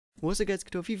What's up guys,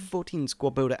 to a FIFA 14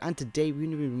 squad builder, and today we're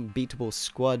going to be an unbeatable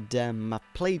squad. I've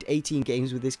played 18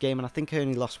 games with this game and I think I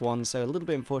only lost one, so a little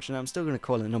bit unfortunate. I'm still going to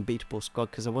call it an unbeatable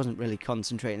squad because I wasn't really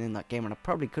concentrating in that game and I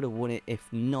probably could have won it if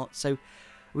not. So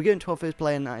we go into our first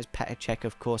player, and that is Petr,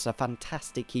 of course, a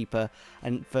fantastic keeper,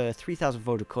 and for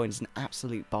 3,400 coins, an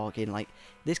absolute bargain. Like,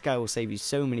 this guy will save you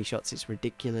so many shots, it's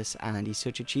ridiculous, and he's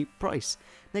such a cheap price.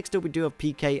 Next up we do have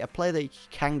PK, a player that you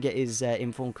can get his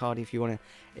inform card if you want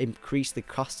to increase the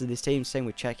cost of this team. Same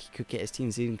with Czech, you could get his team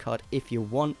season card if you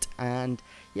want, and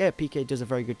yeah, PK does a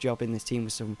very good job in this team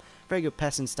with some very good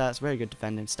passing stats, very good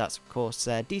defending stats, of course,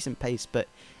 decent pace, but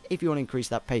if you want to increase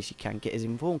that pace, you can get his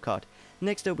inform card.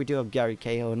 Next up we do have Gary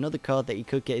Cahill, another card that you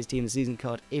could get his team season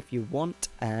card if you want,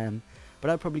 but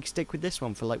I'd probably stick with this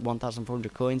one for like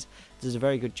 1,400 coins. Does a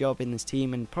very good job in this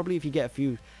team, and probably if you get a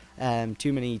few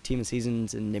too many team of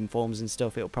seasons and informs and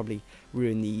stuff, it'll probably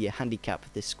ruin the handicap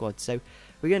of this squad. So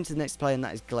we're going to the next player, and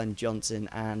that is Glenn Johnson,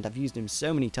 and I've used him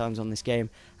so many times on this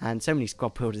game, and so many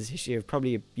squad builders this year. I've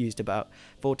probably used about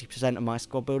 40% of my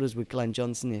squad builders with Glenn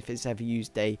Johnson. If it's ever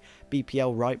used a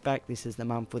BPL right back, this is the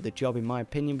man for the job in my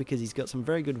opinion, because he's got some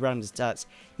very good rounded stats.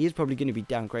 He is probably going to be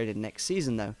downgraded next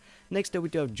season though. Next up we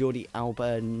do have Jordi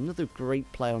Alba, another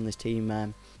great player on this team.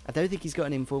 I don't think he's got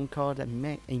an inform card.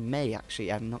 He may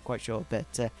actually, I'm not quite sure, but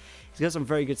he's got some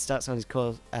very good stats on his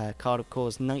card, of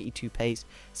course. 92 pace,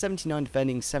 79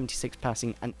 defending, 76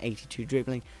 passing, and 82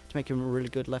 dribbling to make him a really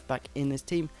good left back in this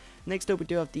team. Next up we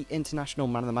do have the international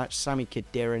man of the match, Ft.iMotm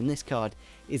Khedira, and this card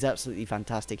is absolutely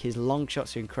fantastic. His long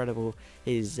shots are incredible,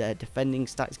 his defending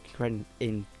stats are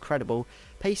incredible,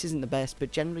 pace isn't the best,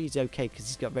 but generally he's okay because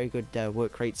he's got very good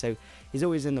work rate, so he's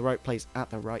always in the right place at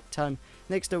the right time.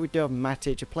 Next up we do have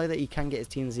Matic, a player that you can get his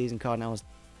team of the season card, and I was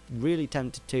really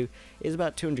tempted to. It's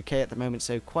about 200k at the moment,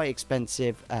 so quite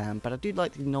expensive, but I do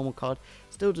like the normal card.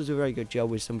 Still does a very good job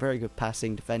with some very good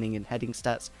passing, defending, and heading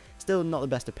stats. Still not the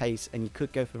best of pace, and you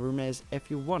could go for Ramirez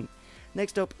if you want.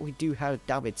 Next up we do have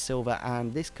David Silva,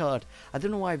 and this card, I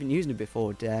don't know why I haven't used it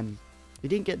before. He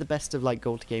didn't get the best of like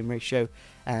goal to game ratio.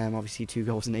 Obviously 2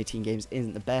 goals in 18 games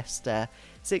isn't the best.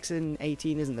 6 in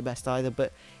 18 isn't the best either,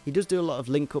 but he does do a lot of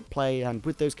link up play, and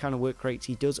with those kind of work rates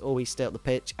he does always stay up the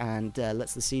pitch and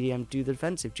lets the CDM do the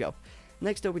defensive job.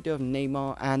 Next up we do have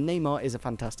Neymar, and Neymar is a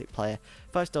fantastic player.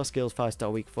 5-star skills, 5-star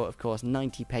weak foot, of course,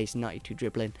 90 pace, 92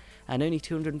 dribbling, and only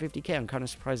 250k. I'm kind of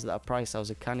surprised at that price. I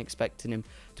was kind of expecting him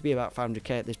to be about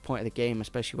 500k at this point of the game,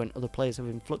 especially when other players have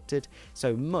inflicted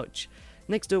so much.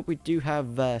 Next up we do have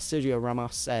Sergio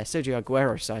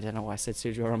Aguero, so I don't know why I said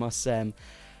Sergio Ramos,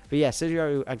 but yeah,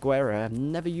 Sergio Aguero, I've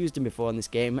never used him before in this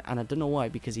game, and I don't know why,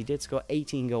 because he did score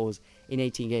 18 goals in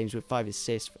 18 games with 5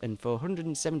 assists, and for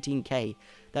 117k,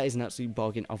 that is an absolute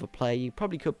bargain of a player. You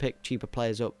probably could pick cheaper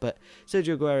players up, but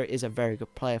Sergio Aguero is a very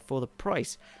good player for the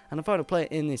price. And the final player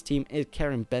in this team is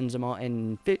Karim Benzema.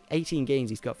 In 18 games,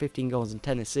 he's got 15 goals and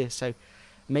 10 assists, so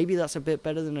maybe that's a bit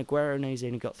better than Aguero. No, he's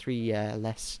only got 3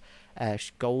 less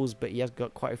goals, but he has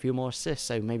got quite a few more assists,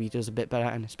 so maybe he does a bit better,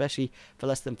 and especially for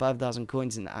less than 5,000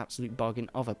 coins, an absolute bargain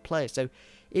of a player. So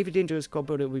if you did enjoy a squad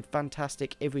builder, it would be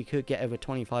fantastic if we could get over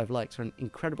 25 likes for an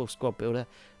incredible squad builder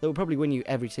that will probably win you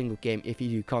every single game if you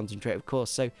do concentrate, of course.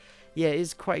 So yeah, it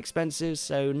is quite expensive,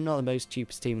 so not the most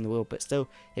cheapest team in the world, but still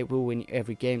it will win you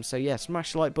every game. So yeah,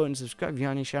 smash the like button, subscribe if you're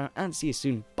on your channel, and see you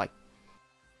soon. Bye.